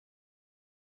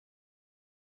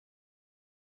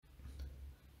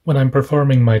When I'm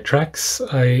performing my tracks,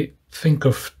 I think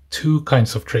of two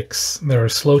kinds of tricks. There are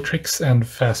slow tricks and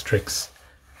fast tricks.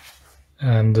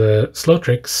 And slow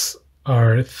tricks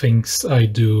are things I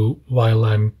do while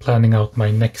I'm planning out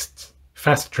my next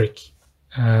fast trick.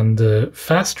 And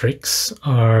fast tricks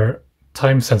are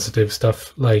time-sensitive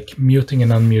stuff like muting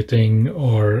and unmuting,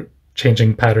 or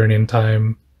changing pattern in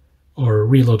time, or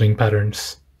reloading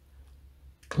patterns.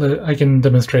 I can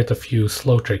demonstrate a few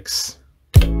slow tricks.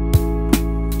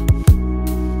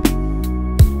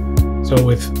 So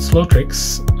with slow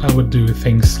tricks, I would do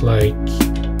things like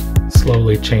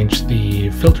slowly change the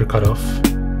filter cutoff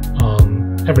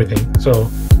on everything. So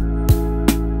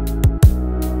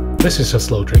this is a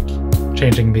slow trick,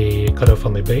 changing the cutoff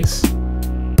on the base,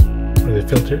 or the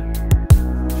filter.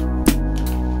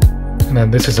 And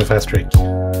then this is a fast trick.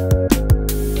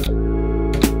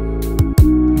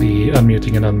 The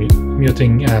unmuting and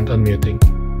muting and unmuting.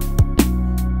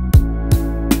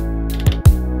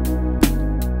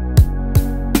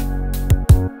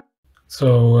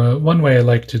 So one way I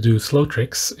like to do slow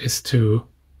tricks is to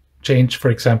change, for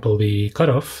example, the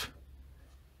cutoff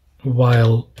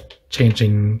while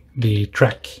changing the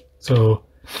track. So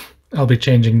I'll be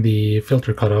changing the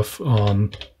filter cutoff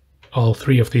on all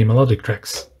three of the melodic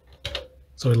tracks.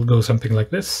 So it'll go something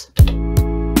like this.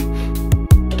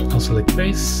 I'll select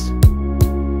bass, and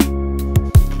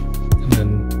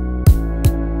then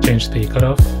change the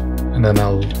cutoff, and then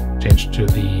I'll change to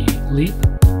the lead,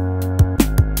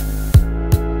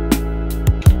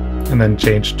 and then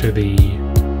change to the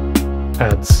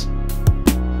pads.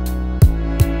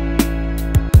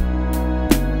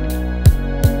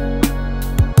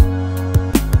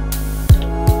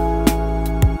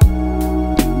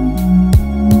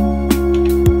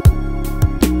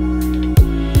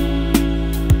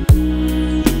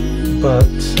 But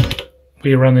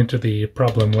we run into the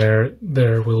problem where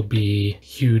there will be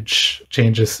huge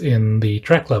changes in the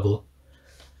track level.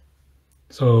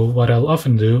 So what I'll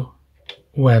often do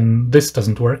when this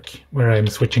doesn't work, where I'm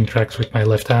switching tracks with my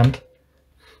left hand,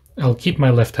 I'll keep my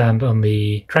left hand on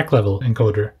the track level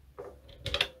encoder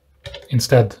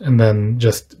instead, and then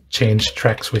just change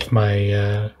tracks with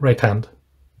my right hand.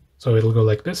 So it'll go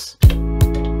like this.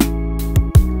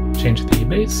 Change the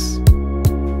bass.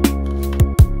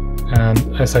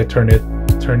 And as I turn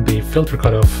the filter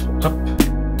cutoff up,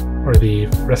 or the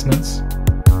resonance,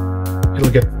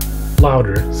 it'll get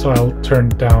louder, so I'll turn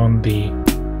down the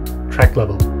track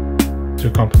level to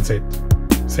compensate.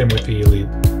 Same with the lead.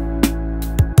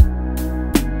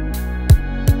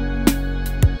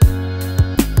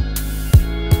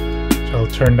 So I'll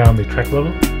turn down the track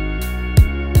level,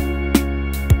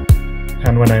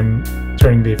 and when I'm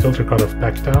turning the filter cutoff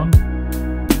back down,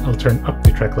 I'll turn up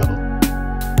the track level.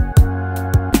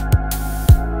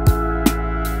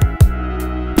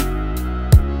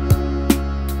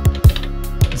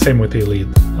 Same with the lead,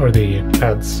 or the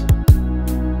pads.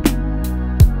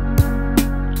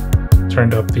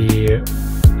 Turned up the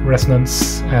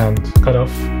resonance and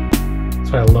cutoff,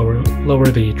 so I'll lower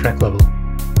the track level.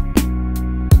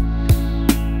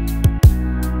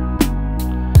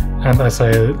 And as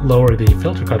I lower the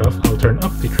filter cutoff, I'll turn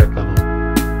up the track level.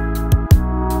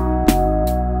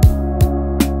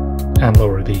 And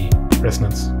lower the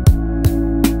resonance.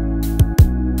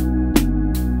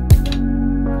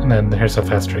 And then here's a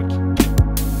fast trick.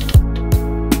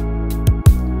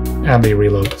 And the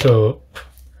reload. So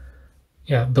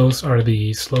yeah, those are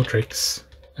the slow tricks.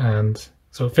 And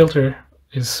so filter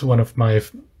is one of my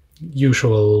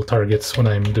usual targets when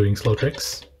I'm doing slow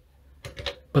tricks.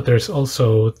 But there's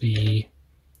also the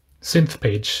synth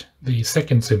page, the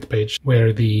second synth page,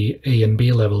 where the A and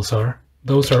B levels are.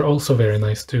 Those are also very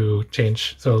nice to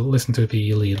change. So listen to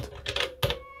the lead.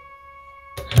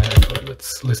 And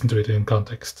let's listen to it in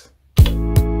context.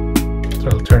 So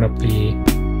I'll turn up the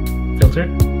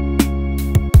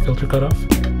filter cutoff,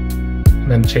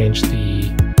 and then change the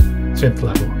synth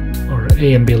level, or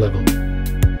A and B level.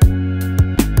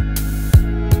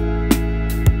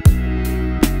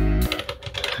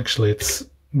 Actually, it's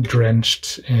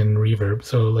drenched in reverb,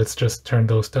 so let's just turn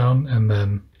those down and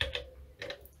then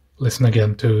listen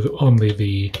again to only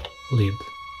the lead.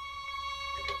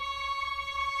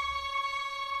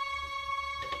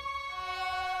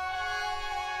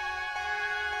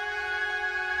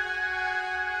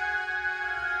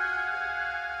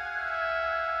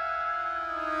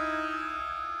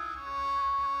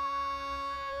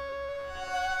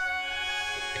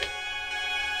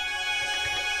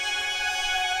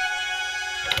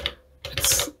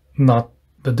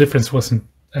 The difference wasn't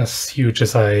as huge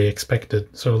as I expected,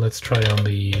 so let's try on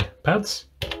the pads.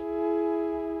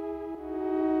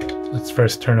 Let's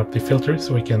first turn up the filter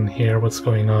so we can hear what's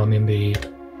going on in the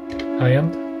high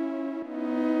end.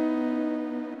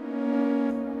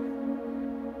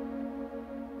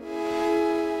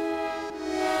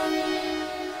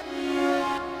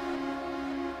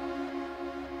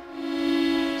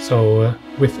 So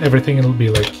with everything it'll be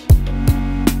like.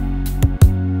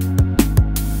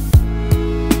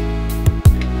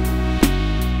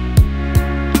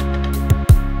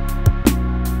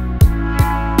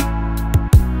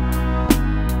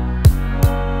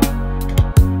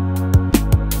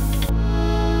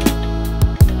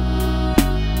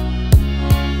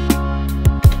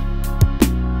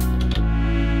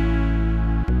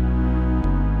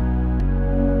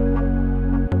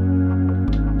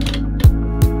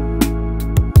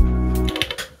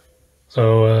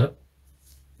 So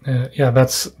yeah,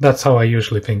 that's how I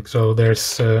usually think. So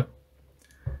there's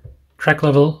track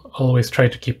level. Always try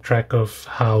to keep track of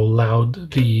how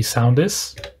loud the sound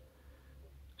is.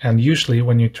 And usually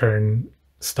when you turn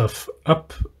stuff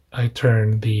up, I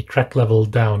turn the track level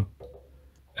down.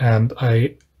 And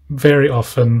I very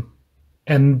often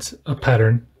end a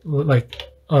pattern, like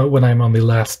when I'm on the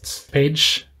last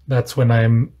page, that's when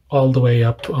I'm all the way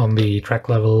up on the track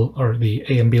level or the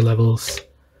A and B levels,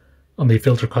 on the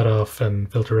filter cutoff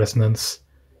and filter resonance,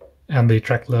 and the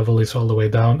track level is all the way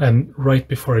down, and right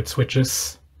before it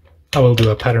switches I will do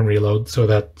a pattern reload so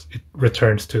that it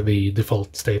returns to the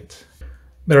default state.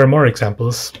 There are more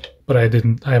examples, but I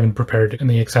haven't prepared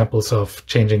any examples of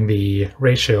changing the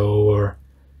ratio or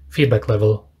feedback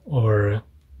level or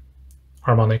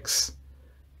harmonics,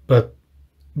 but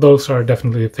those are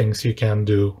definitely things you can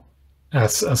do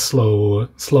as a slow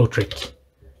trick.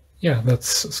 Yeah, that's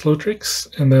slow tricks.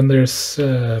 And then there's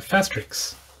fast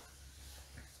tricks.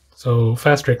 So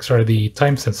fast tricks are the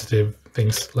time-sensitive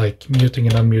things like muting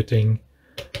and unmuting,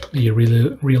 the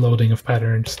reloading of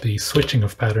patterns, the switching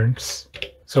of patterns.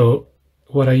 So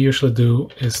what I usually do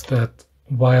is that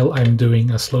while I'm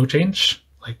doing a slow change,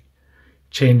 like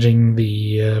changing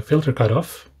the filter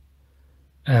cutoff,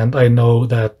 and I know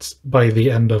that by the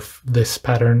end of this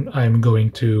pattern I'm going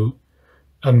to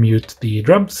unmute the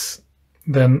drums,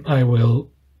 then I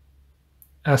will,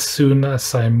 as soon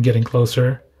as I'm getting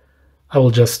closer, I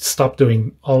will just stop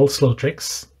doing all slow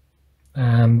tricks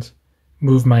and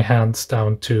move my hands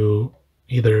down to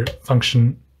either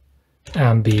function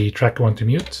and the track I want to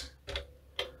mute,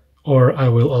 or I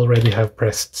will already have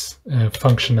pressed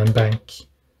function and bank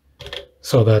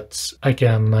so that I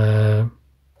can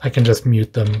just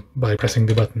mute them by pressing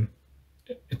the button.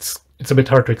 It's a bit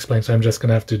hard to explain, so I'm just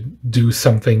gonna have to do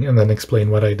something and then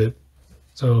explain what I did.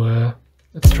 So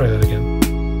let's try that again.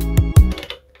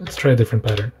 Let's try a different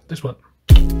pattern. This one.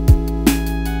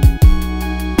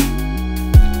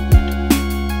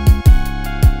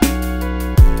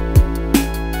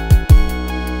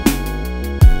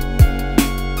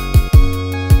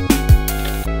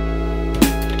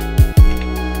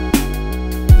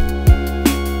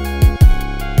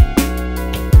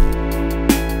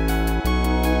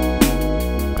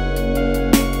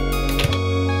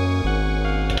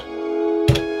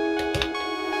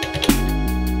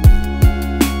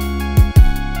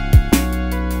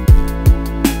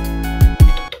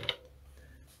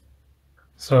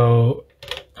 So,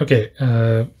 okay,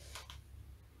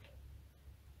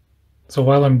 so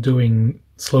while I'm doing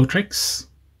slow tricks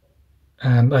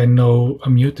and I know a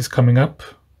mute is coming up,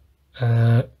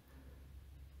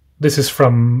 this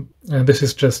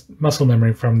is just muscle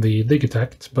memory from the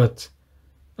Digitact, but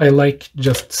I like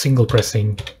just single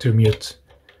pressing to mute.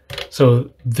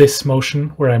 So this motion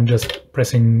where I'm just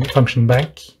pressing function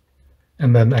bank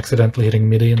and then accidentally hitting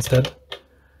MIDI instead,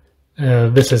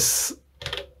 this is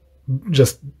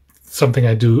just something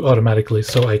I do automatically,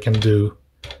 so I can do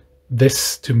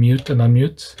this to mute and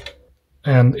unmute,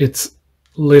 and it's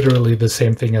literally the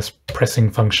same thing as pressing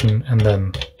function and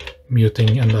then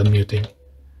muting and unmuting,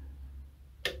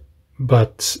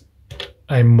 but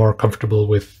I'm more comfortable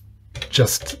with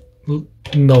just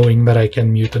knowing that I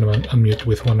can mute and unmute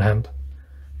with one hand.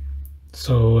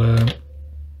 So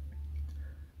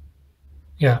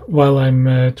yeah, while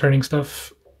I'm turning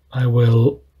stuff, I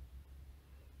will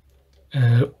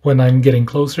when I'm getting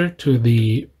closer to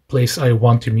the place I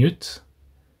want to mute,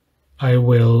 I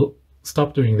will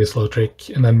stop doing this slow trick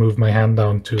and then move my hand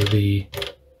down to the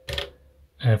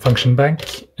function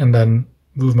bank and then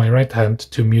move my right hand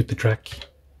to mute the track.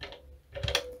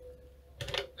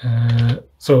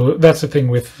 So that's the thing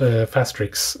with fast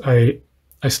tricks. I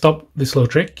stop the slow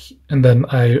trick and then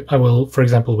I will, for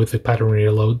example with the pattern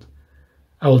reload,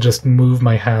 I will just move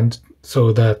my hand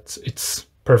so that it's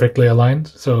perfectly aligned.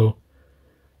 So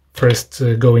first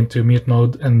go into mute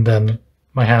mode and then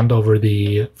my hand over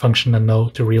the function and no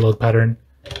to reload pattern,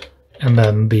 and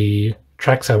then the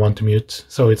tracks I want to mute.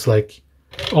 So it's like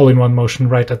all in one motion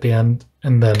right at the end,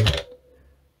 and then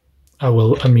I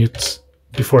will unmute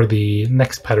before the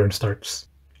next pattern starts.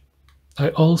 I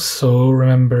also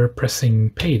remember pressing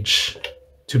page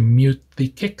to mute the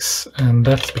kicks, and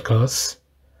that's because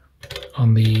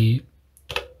on the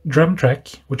drum track,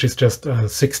 which is just a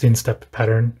 16-step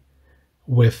pattern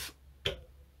with,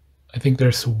 I think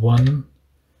there's one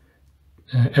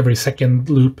every second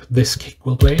loop this kick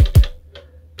will play,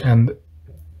 and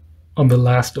on the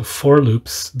last of 4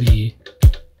 loops the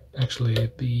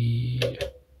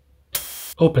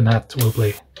open hat will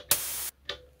play,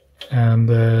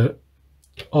 and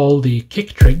all the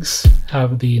kick trigs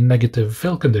have the negative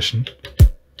fill condition,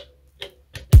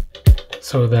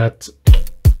 so that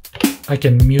I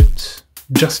can mute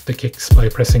just the kicks by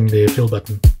pressing the fill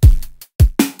button.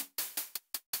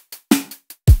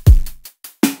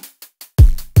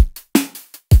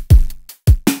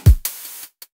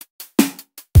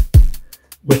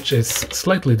 Which is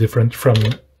slightly different from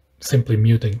simply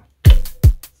muting.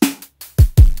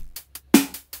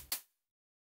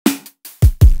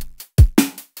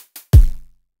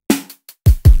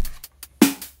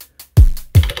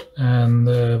 And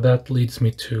that leads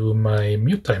me to my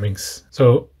mute timings.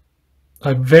 So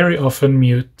I very often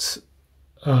mute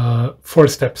 4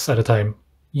 steps at a time.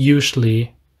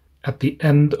 Usually at the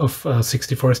end of a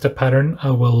 64-step pattern,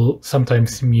 I will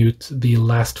sometimes mute the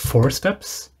last 4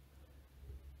 steps.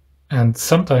 And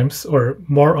sometimes, or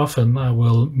more often, I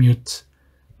will mute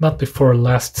not the 4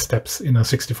 last steps in a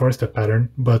 64-step pattern,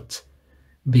 but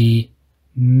the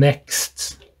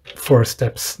next 4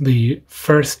 steps, the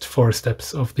first 4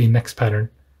 steps of the next pattern.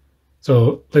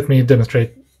 So let me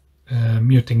demonstrate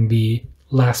muting the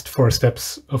last 4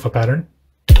 steps of a pattern.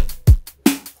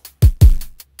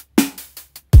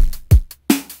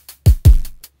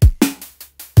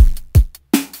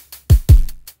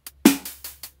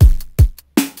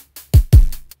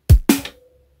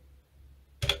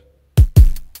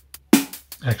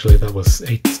 Actually, that was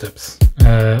 8 steps.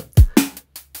 Yeah,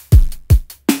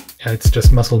 it's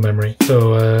just muscle memory.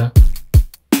 So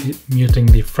muting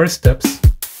the first steps.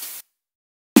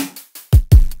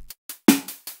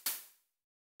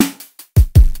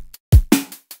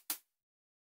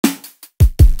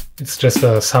 It's just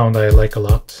a sound I like a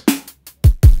lot.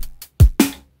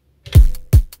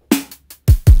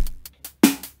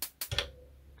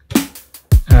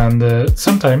 And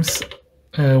sometimes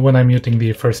when I'm muting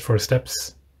the first 4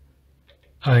 steps,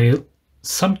 I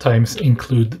sometimes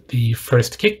include the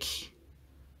first kick,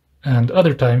 and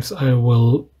other times I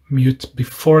will mute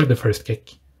before the first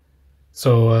kick.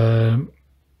 So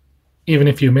even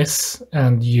if you miss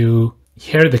and you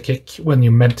hear the kick when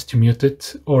you meant to mute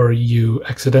it, or you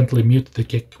accidentally mute the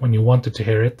kick when you wanted to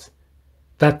hear it,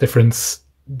 that difference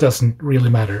doesn't really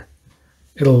matter.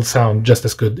 It'll sound just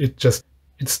as good.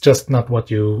 It's just not what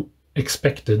you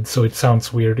expected, so it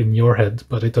sounds weird in your head,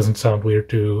 but it doesn't sound weird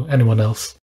to anyone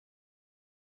else.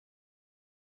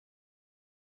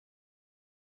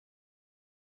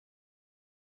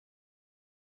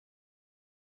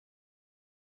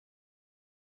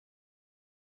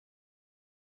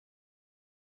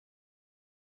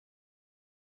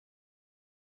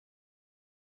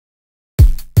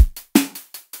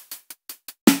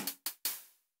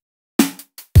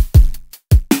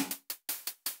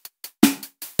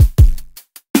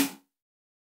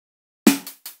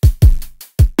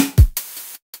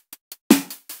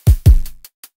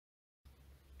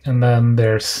 And then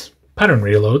there's pattern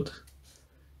reload,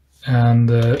 and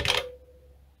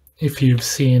if you've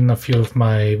seen a few of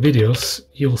my videos,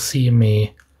 you'll see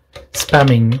me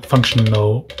spamming function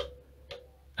no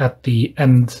at the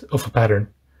end of a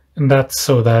pattern, and that's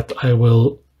so that I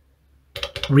will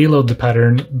reload the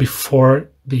pattern before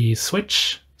the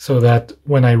switch, so that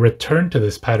when I return to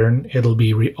this pattern it'll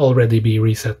be already be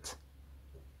reset.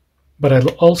 But I'll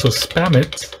also spam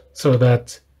it so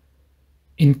that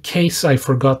in case I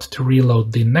forgot to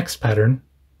reload the next pattern,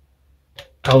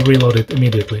 I'll reload it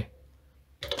immediately.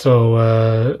 So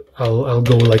I'll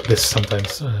go like this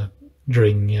sometimes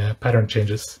during pattern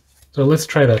changes. So let's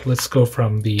try that. Let's go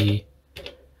from the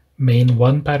main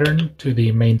 1 pattern to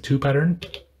the main 2 pattern,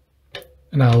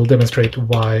 and I'll demonstrate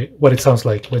what it sounds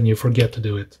like when you forget to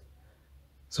do it.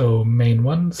 So main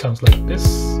 1 sounds like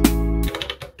this,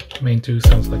 main 2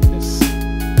 sounds like this.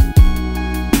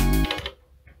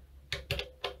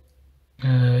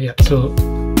 Yeah, so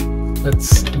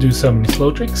let's do some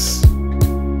slow tricks.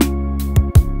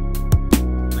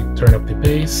 Like turn up the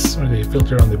bass, or the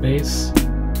filter on the bass.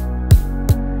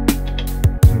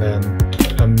 And then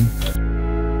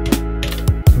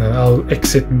And then I'll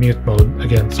exit mute mode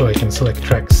again so I can select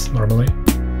tracks normally.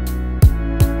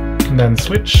 And then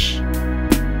switch.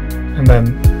 And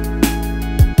then,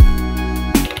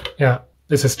 yeah,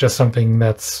 this is just something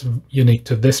that's unique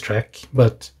to this track,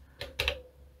 but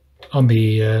on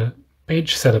the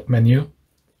page setup menu,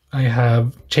 I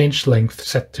have change length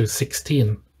set to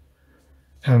 16.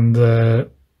 And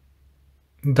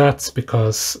that's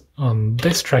because on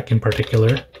this track in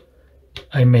particular,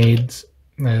 I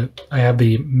have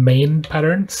the main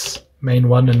patterns, main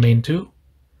 1 and main 2,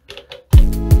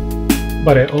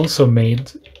 but I also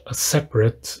made a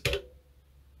separate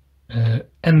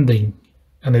ending,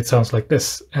 and it sounds like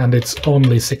this, and it's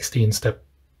only 16 steps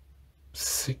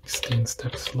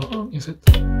long, is it?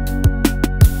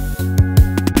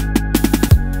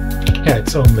 Yeah,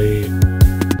 it's only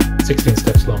 16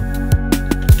 steps long.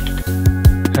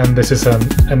 And this is an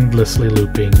endlessly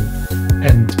looping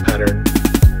end pattern.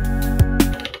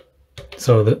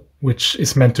 So which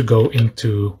is meant to go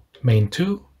into main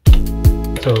 2.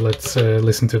 So let's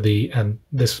listen to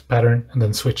this pattern and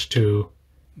then switch to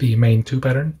the main 2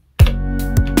 pattern.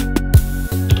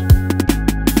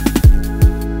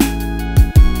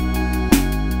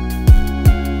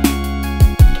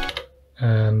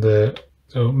 And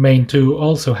so main 2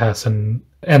 also has an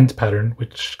end pattern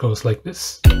which goes like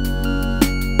this.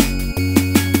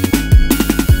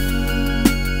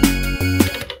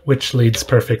 Which leads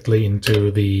perfectly into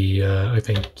the, I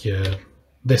think,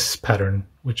 this pattern,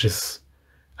 which is,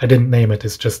 I didn't name it,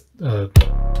 it's just a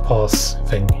pause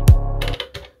thing.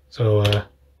 So,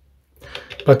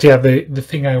 but yeah, the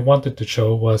thing I wanted to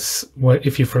show was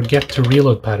if you forget to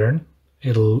reload pattern,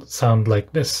 it'll sound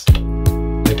like this.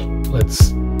 Like, let's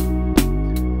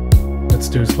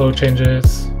do slow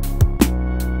changes.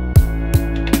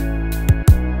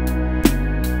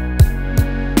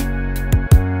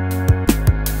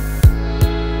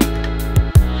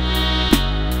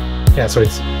 Yeah, so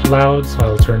it's loud, so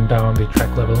I'll turn down the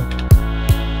track level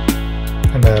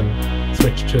and then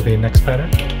switch to the next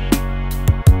pattern.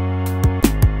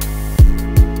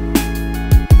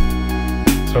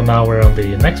 So now we're on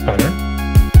the next pattern.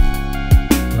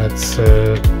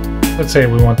 Let's say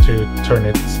we want to turn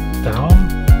it down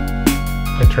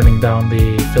by turning down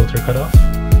the filter cutoff.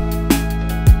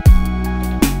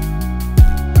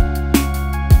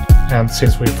 And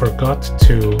since we forgot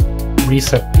to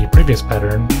reset the previous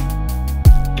pattern,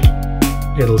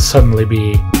 it'll suddenly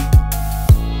be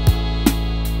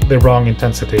the wrong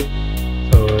intensity.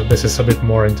 So this is a bit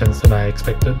more intense than I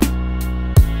expected.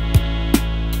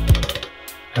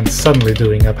 And suddenly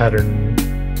doing a pattern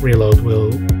reload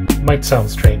might sound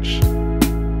strange.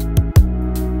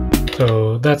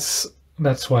 So that's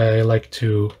why I like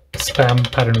to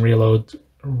spam pattern reload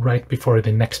right before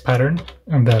the next pattern,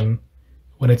 and then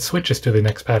when it switches to the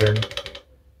next pattern,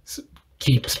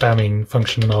 keep spamming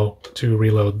function no to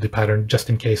reload the pattern just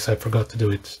in case I forgot to do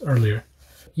it earlier.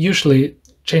 Usually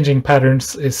changing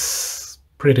patterns is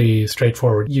pretty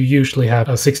straightforward. You usually have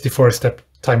a 64-step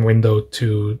time window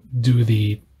to do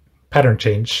the pattern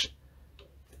change.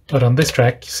 But on this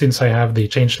track, since I have the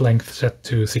change length set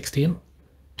to 16,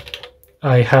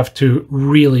 I have to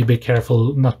really be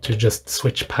careful not to just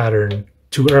switch pattern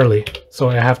too early.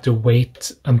 So I have to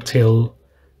wait until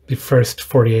the first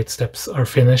 48 steps are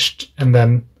finished, and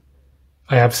then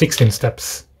I have 16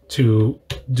 steps to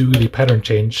do the pattern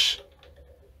change.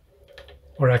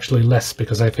 Or actually less,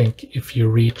 because I think if you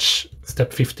reach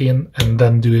step 15 and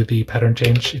then do the pattern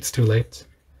change, it's too late.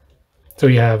 So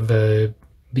you have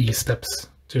these steps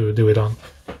to do it on.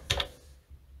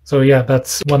 So yeah,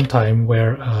 that's one time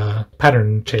where a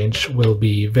pattern change will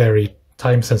be very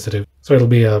time sensitive. So it'll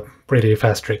be a pretty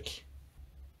fast trick.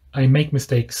 I make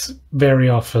mistakes very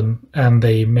often, and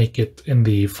they make it in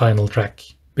the final track,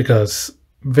 because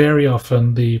very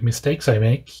often the mistakes I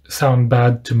make sound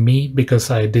bad to me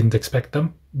because I didn't expect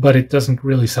them, but it doesn't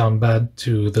really sound bad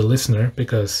to the listener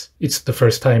because it's the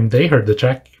first time they heard the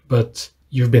track, but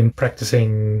you've been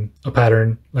practicing a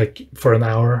pattern like for an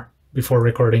hour before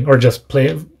recording, or just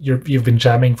you've been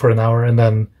jamming for an hour, and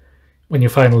then when you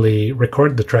finally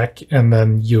record the track and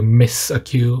then you miss a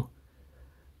cue,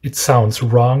 it sounds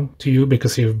wrong to you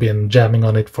because you've been jamming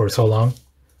on it for so long,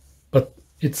 but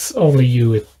it's only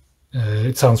you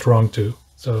it sounds wrong to.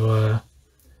 So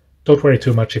don't worry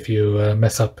too much if you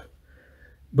mess up.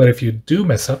 But if you do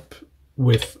mess up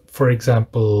with, for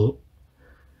example,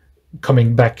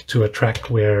 coming back to a track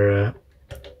where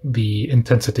the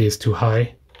intensity is too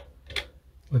high,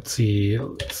 let's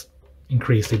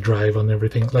increase the drive on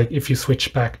everything. Like if you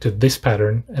switch back to this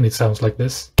pattern and it sounds like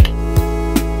this,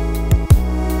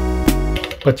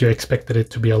 but you expected it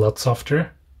to be a lot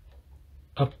softer,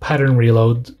 a pattern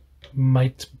reload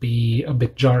might be a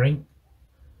bit jarring.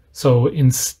 So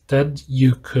instead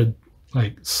you could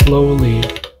like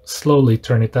slowly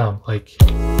turn it down, like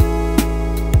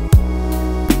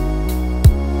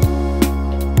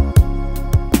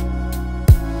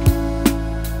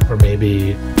or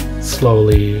maybe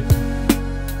slowly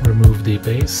remove the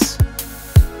bass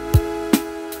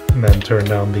and then turn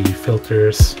down the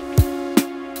filters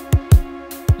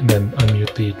and then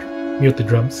mute the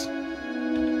drums.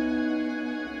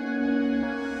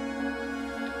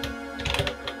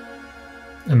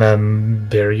 And then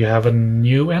there you have a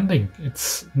new ending.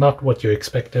 It's not what you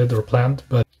expected or planned,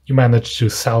 but you managed to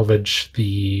salvage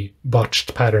the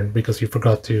botched pattern because you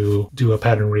forgot to do a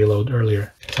pattern reload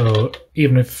earlier. So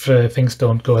even if things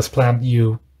don't go as planned,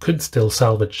 you could still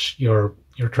salvage your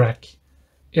track.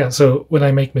 Yeah, so when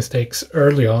I make mistakes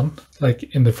early on, like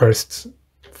in the first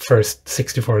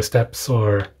 64 steps,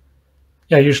 or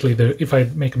yeah, usually if I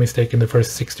make a mistake in the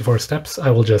first 64 steps, I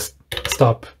will just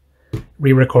stop,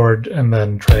 re-record, and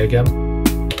then try again.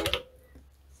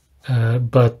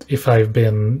 But if I've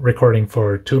been recording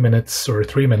for 2 minutes or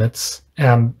 3 minutes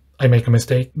and I make a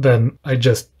mistake, then I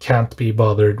just can't be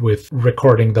bothered with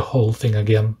recording the whole thing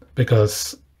again,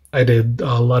 because I did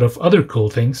a lot of other cool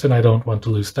things and I don't want to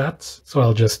lose that. So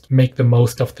I'll just make the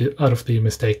most out of the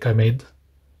mistake I made.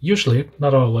 Usually,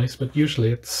 not always, but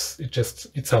usually it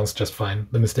sounds just fine,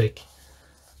 the mistake.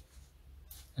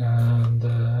 And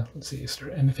let's see, is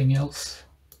there anything else?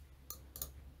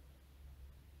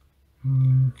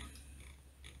 No,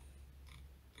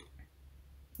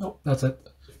 that's it.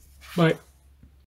 Bye.